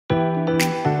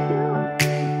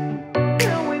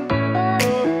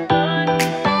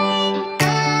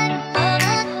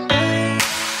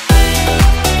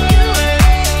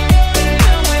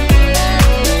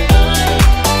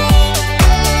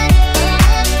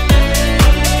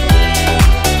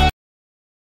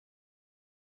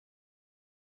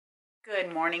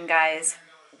Good morning, guys.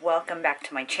 Welcome back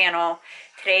to my channel.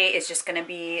 Today is just going to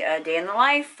be a day in the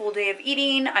life, full day of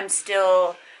eating. I'm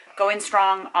still going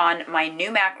strong on my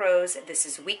new macros. This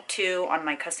is week 2 on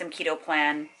my custom keto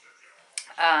plan.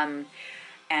 I'm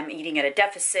eating at a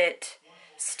deficit,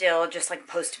 still just like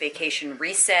post-vacation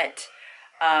reset.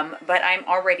 But I'm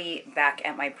already back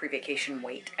at my pre-vacation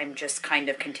weight. I'm just kind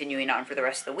of continuing on for the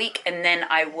rest of the week, and then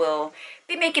I will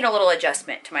be making a little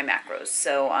adjustment to my macros.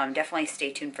 So definitely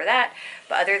stay tuned for that.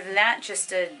 But other than that,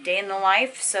 just a day in the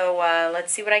life. So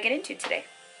let's see what I get into today.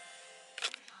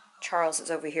 Charles is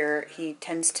over here. He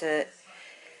tends to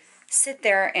sit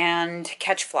there and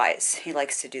catch flies. He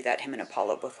likes to do that. Him and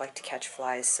Apollo both like to catch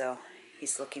flies. So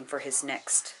he's looking for his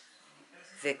next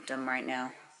victim right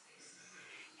now.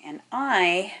 And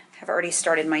I have already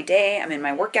started my day. I'm in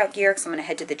my workout gear because I'm going to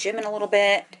head to the gym in a little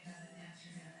bit.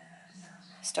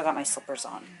 Still got my slippers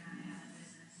on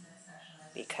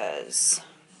because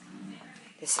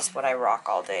this is what I rock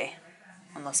all day,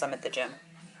 unless I'm at the gym.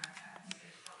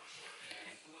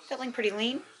 Feeling pretty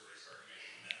lean.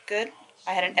 Good.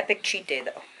 I had an epic cheat day,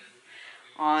 though.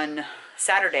 On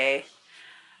Saturday,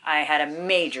 I had a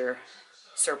major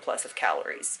surplus of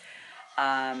calories.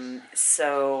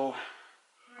 So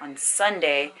on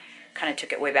Sunday, kind of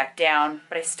took it way back down,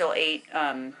 but I still ate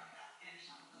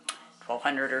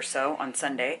 1,200 or so on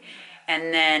Sunday.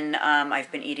 And then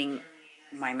I've been eating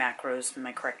my macros,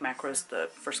 my correct macros, the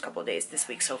first couple of days this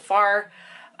week so far.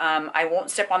 I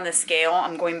won't step on the scale.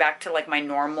 I'm going back to like my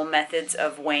normal methods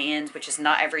of weigh-ins, which is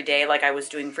not every day like I was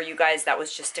doing for you guys. That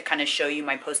was just to kind of show you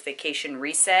my post-vacation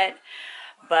reset.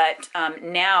 But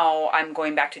now I'm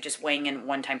going back to just weighing in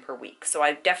one time per week. So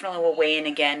I definitely will weigh in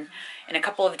again in a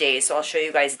couple of days. So I'll show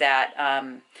you guys that.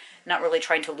 Not really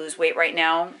trying to lose weight right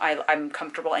now. I'm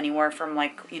comfortable anywhere from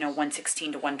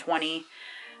 116 to 120.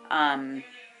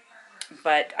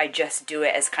 But I just do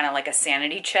it as kind of like a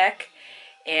sanity check.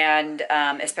 And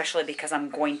especially because I'm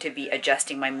going to be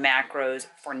adjusting my macros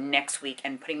for next week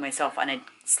and putting myself on a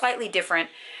slightly different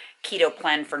keto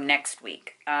plan for next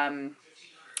week.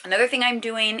 Another thing I'm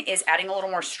doing is adding a little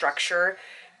more structure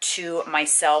to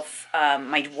myself,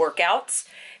 my workouts,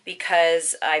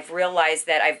 because I've realized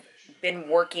that I've been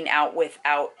working out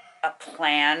without a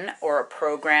plan or a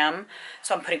program.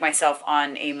 So I'm putting myself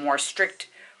on a more strict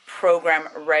program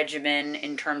regimen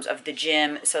in terms of the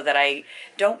gym so that I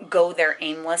don't go there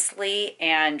aimlessly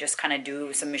and just kind of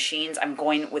do some machines. I'm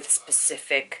going with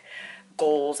specific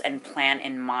goals and plan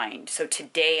in mind. So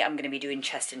today I'm going to be doing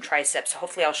chest and triceps. So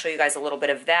hopefully I'll show you guys a little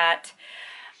bit of that.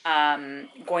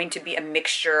 Going to be a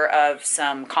mixture of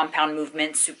some compound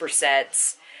movements,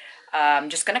 supersets.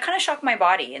 Just going to kind of shock my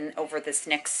body over this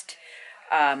next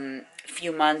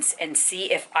few months and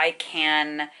see if I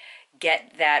can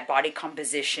get that body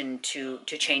composition to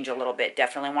change a little bit.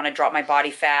 Definitely want to drop my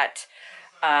body fat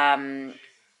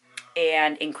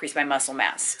and increase my muscle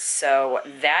mass. So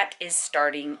that is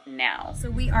starting now.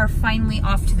 So we are finally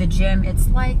off to the gym. It's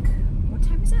like, what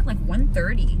time is it? Like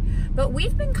 1:30. But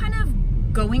we've been kind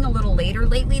of going a little later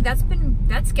lately. That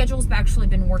schedule's actually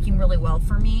been working really well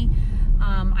for me.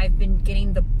 I've been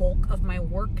getting the bulk of my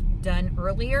work done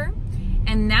earlier.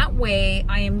 And that way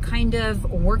I am kind of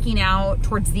working out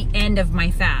towards the end of my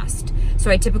fast.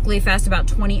 So I typically fast about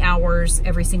 20 hours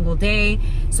every single day.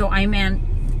 So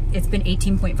it's been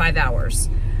 18.5 hours.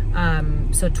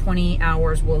 So 20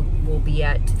 hours will be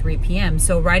at 3 p.m.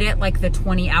 So right at like the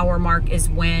 20-hour mark is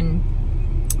when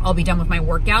I'll be done with my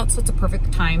workout. So it's a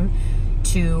perfect time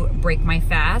to break my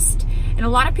fast. And a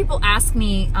lot of people ask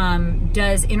me,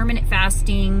 does intermittent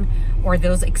fasting or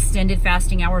those extended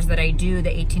fasting hours that I do, the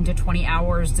 18 to 20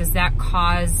 hours, does that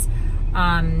cause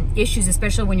issues,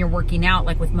 especially when you're working out,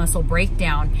 like with muscle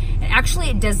breakdown? And actually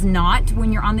it does not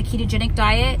when you're on the ketogenic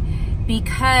diet,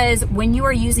 because when you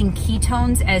are using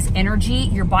ketones as energy,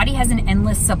 your body has an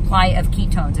endless supply of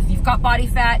ketones. If you've got body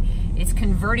fat, it's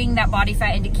converting that body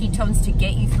fat into ketones to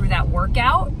get you through that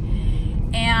workout.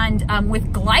 And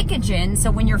with glycogen,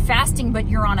 so when you're fasting but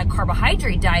you're on a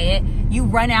carbohydrate diet, you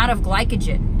run out of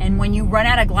glycogen. And when you run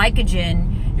out of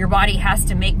glycogen, your body has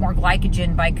to make more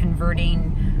glycogen by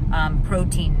converting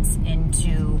proteins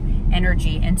into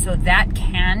energy. And so that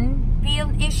can be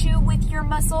an issue with your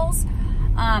muscles.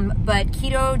 But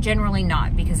keto generally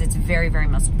not, because it's very, very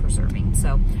muscle preserving.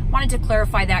 So wanted to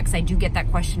clarify that because I do get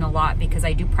that question a lot, because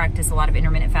I do practice a lot of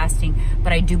intermittent fasting,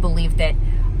 but I do believe that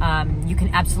you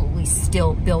can absolutely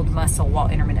still build muscle while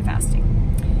intermittent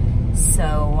fasting.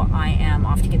 So I am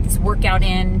off to get this workout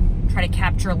in, try to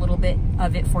capture a little bit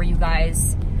of it for you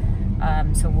guys.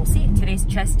 So we'll see. Today's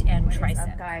chest and tricep. What's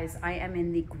up, guys? I am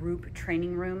in the group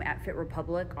training room at Fit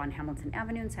Republic on Hamilton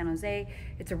Avenue in San Jose.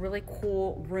 It's a really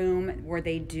cool room where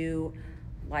they do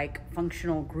like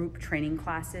functional group training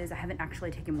classes. I haven't actually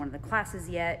taken one of the classes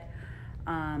yet,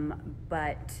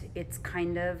 but it's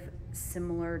kind of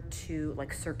similar to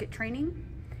like circuit training.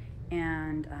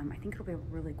 And I think it'll be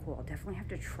really cool. I'll definitely have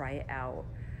to try it out.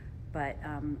 But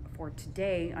for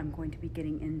today, I'm going to be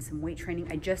getting in some weight training.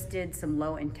 I just did some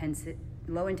low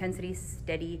intensity,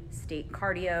 steady state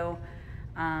cardio.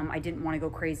 I didn't want to go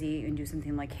crazy and do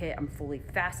something like HIIT. I'm fully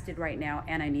fasted right now,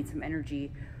 and I need some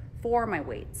energy for my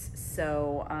weights.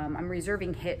 So I'm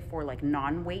reserving HIIT for like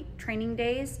non-weight training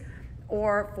days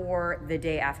or for the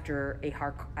day after a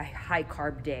high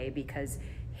carb day, because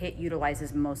HIIT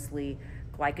utilizes mostly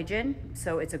glycogen.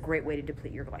 So it's a great way to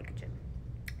deplete your glycogen.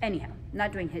 Anyhow,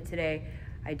 not doing HIIT today.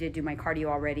 I did do my cardio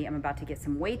already. I'm about to get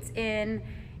some weights in,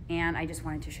 and I just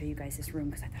wanted to show you guys this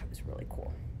room because I thought it was really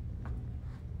cool.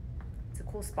 It's a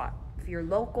cool spot. If you're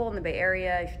local in the Bay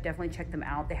Area, you should definitely check them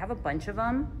out. They have a bunch of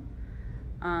them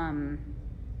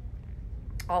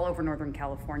all over Northern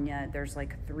California. There's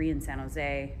like 3 in San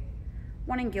Jose,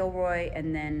 1 in Gilroy,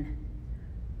 and then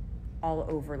all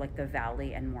over like the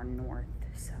valley and more north.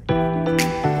 So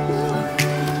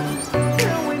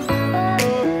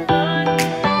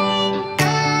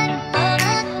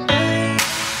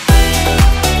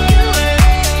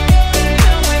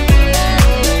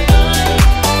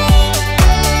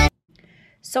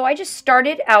So I just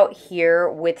started out here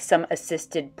with some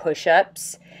assisted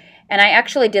push-ups, and I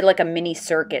actually did like a mini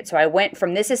circuit. So I went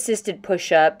from this assisted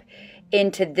push-up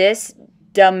into this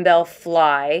dumbbell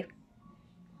fly,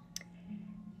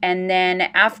 and then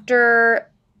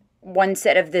after one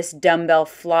set of this dumbbell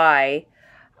fly,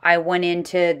 I went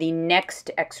into the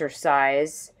next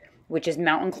exercise, which is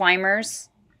mountain climbers,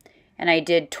 and I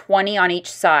did 20 on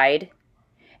each side,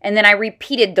 and then I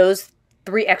repeated those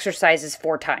 3 exercises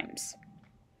 4 times.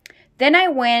 Then I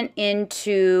went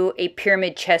into a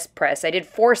pyramid chest press. I did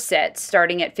 4 sets,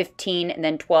 starting at 15 and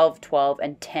then 12, 12,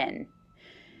 and 10.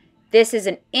 This is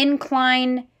an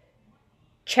incline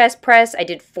chest press. I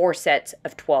did 4 sets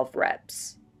of 12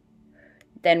 reps.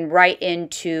 Then right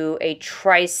into a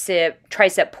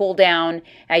tricep pull down.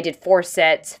 I did 4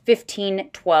 sets,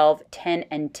 15, 12, 10,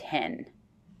 and 10.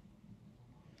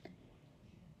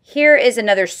 Here is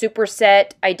another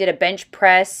superset. I did a bench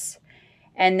press.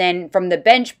 And then from the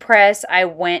bench press, I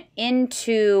went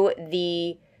into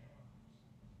the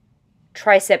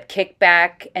tricep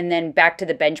kickback and then back to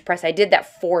the bench press. I did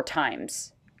that 4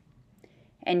 times.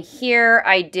 And here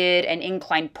I did an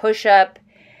incline push-up,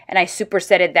 and I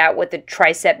supersetted that with the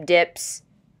tricep dips,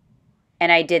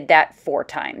 and I did that 4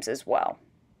 times as well.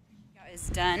 It's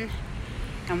done.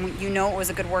 And you know it was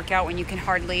a good workout when you can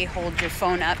hardly hold your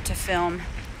phone up to film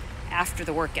after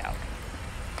the workout.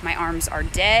 My arms are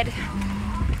dead.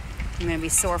 I'm gonna be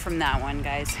sore from that one,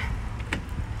 guys.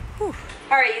 Whew.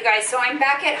 All right, you guys, so I'm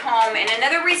back at home, and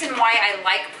another reason why I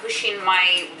like pushing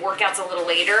my workouts a little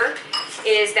later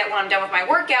is that when I'm done with my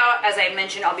workout, as I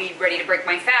mentioned, I'll be ready to break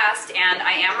my fast, and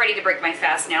I am ready to break my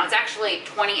fast now. It's actually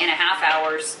 20 and a half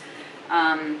hours.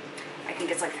 I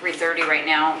think it's like 3:30 right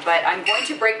now, but I'm going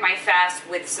to break my fast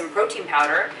with some protein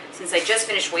powder. Since I just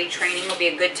finished weight training, it'll be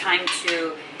a good time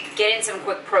to get in some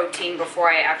quick protein before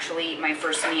I actually eat my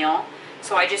first meal.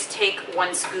 So I just take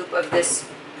 1 scoop of this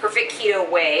Perfect Keto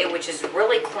Whey, which is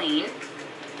really clean.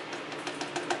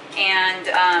 And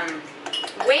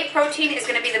whey protein is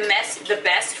going to be the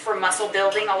best for muscle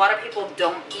building. A lot of people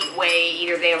don't eat whey.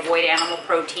 Either they avoid animal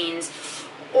proteins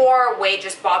or whey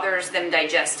just bothers them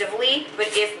digestively. But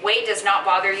if whey does not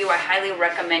bother you, I highly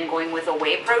recommend going with a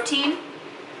whey protein,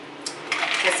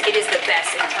 because it is the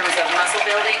best in terms of muscle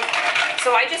building.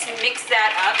 So I just mix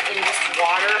that up in just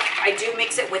water. I do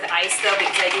mix it with ice though,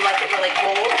 because I do like it really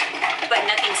cold, but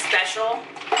nothing special.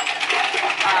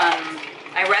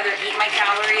 I rather eat my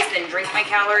calories than drink my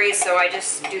calories, so I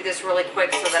just do this really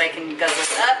quick so that I can guzzle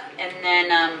it up, and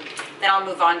then I'll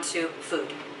move on to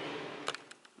food.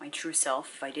 My true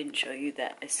self, if I didn't show you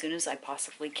that as soon as I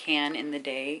possibly can in the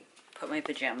day, put my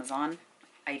pajamas on,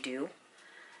 I do.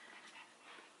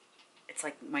 It's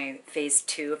like my phase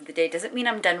 2 of the day. Doesn't mean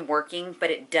I'm done working,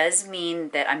 but it does mean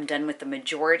that I'm done with the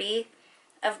majority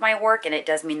of my work, and it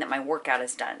does mean that my workout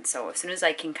is done. So as soon as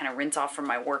I can kind of rinse off from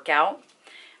my workout,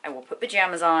 I will put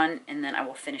pajamas on, and then I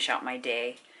will finish out my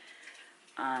day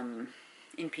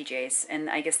in PJs. And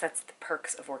I guess that's the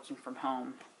perks of working from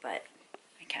home, but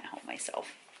I can't help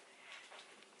myself.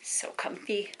 So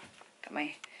comfy. Got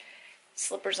my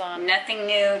slippers on. Nothing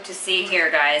new to see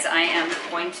here, guys. I am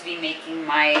going to be making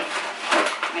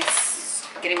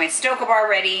getting my Stoka bar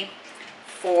ready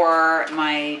for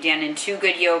my Dannon 2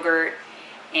 Good yogurt,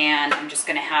 and I'm just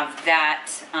gonna have that.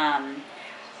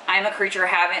 I'm a creature of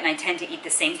habit, and I tend to eat the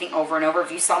same thing over and over.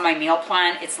 If you saw my meal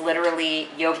plan, it's literally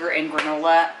yogurt and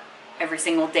granola every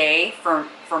single day for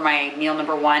my meal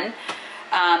number 1.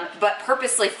 But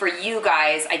purposely for you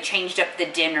guys, I changed up the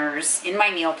dinners in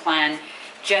my meal plan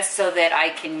just so that I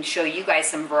can show you guys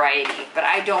some variety. But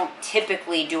I don't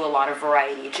typically do a lot of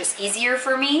variety. It's just easier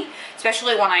for me,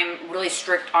 especially when I'm really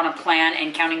strict on a plan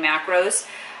and counting macros,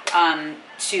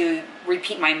 to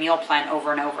repeat my meal plan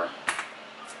over and over.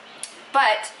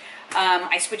 But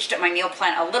I switched up my meal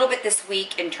plan a little bit this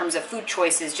week in terms of food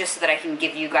choices, just so that I can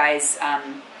give you guys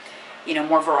you know,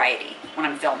 more variety when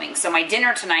I'm filming. So my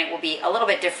dinner tonight will be a little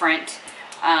bit different,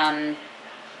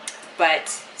 but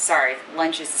sorry,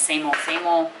 lunch is the same old, same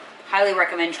old. Highly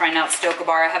recommend trying out Stoka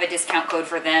bar. I have a discount code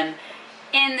for them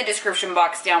in the description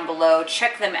box down below.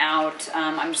 Check them out.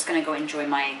 I'm just gonna go enjoy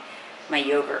my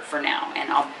yogurt for now,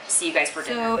 and I'll see you guys for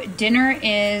dinner. So dinner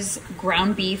is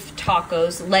ground beef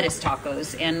tacos, lettuce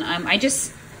tacos, and I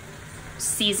just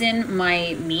season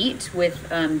my meat with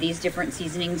these different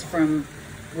seasonings from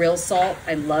Real Salt.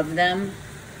 I love them,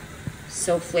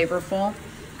 so flavorful.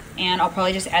 And I'll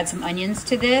probably just add some onions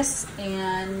to this.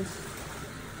 And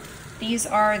these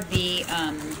are the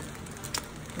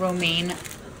romaine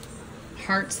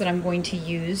hearts that I'm going to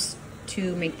use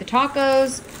to make the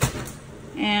tacos.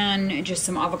 And just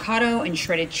some avocado and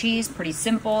shredded cheese, pretty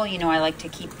simple. You know, I like to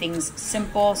keep things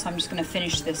simple, so I'm just gonna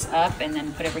finish this up and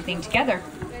then put everything together.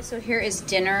 Okay, so here is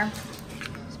dinner.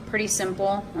 It's pretty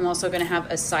simple. I'm also gonna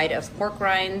have a side of pork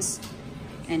rinds,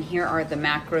 and here are the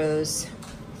macros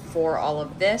for all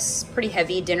of this. Pretty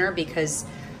heavy dinner because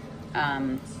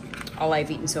all I've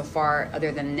eaten so far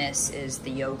other than this is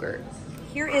the yogurt.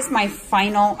 Here is my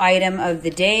final item of the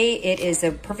day. It is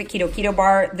a Perfect Keto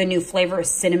bar. The new flavor is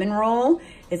cinnamon roll.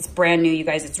 It's brand new, you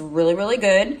guys. It's really, really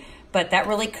good. But that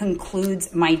really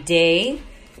concludes my day.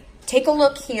 Take a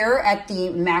look here at the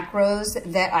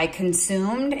macros that I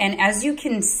consumed. And as you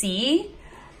can see,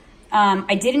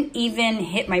 I didn't even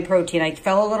hit my protein. I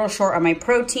fell a little short on my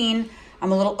protein.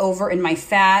 I'm a little over in my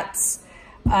fats.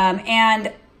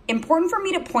 And important for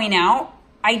me to point out,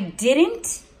 I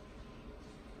didn't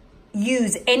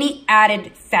use any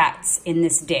added fats in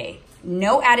this day.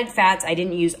 No added fats. I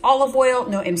didn't use olive oil,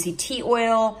 no MCT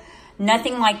oil,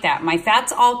 nothing like that. My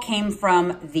fats all came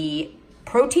from the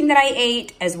protein that I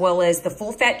ate, as well as the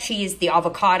full fat cheese, the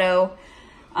avocado,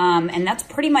 and that's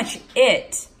pretty much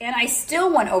it. And I still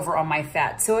went over on my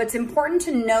fats. So it's important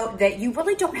to note that you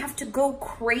really don't have to go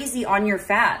crazy on your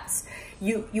fats.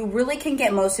 You really can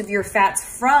get most of your fats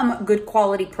from good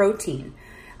quality protein.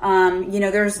 You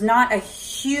know, there's not a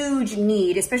huge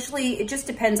need, especially, it just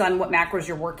depends on what macros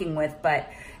you're working with, but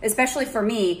especially for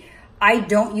me, I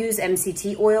don't use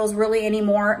MCT oils really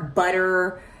anymore,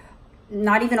 butter,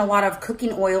 not even a lot of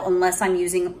cooking oil unless I'm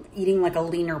eating like a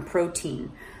leaner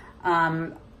protein.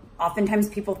 Oftentimes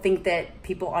people think that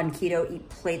people on keto eat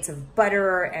plates of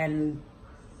butter and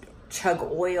chug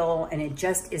oil, and it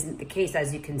just isn't the case.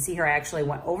 As you can see here, I actually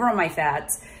went over on my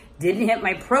fats, didn't hit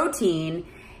my protein,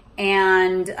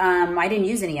 and I didn't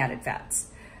use any added fats.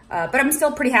 But I'm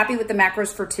still pretty happy with the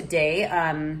macros for today.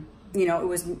 You know, it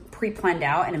was pre-planned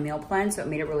out in a meal plan, so it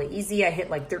made it really easy. I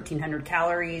hit like 1,300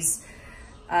 calories.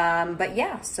 But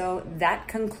yeah, so that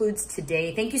concludes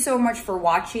today. Thank you so much for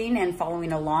watching and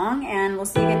following along, and we'll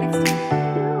see you again next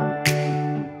time.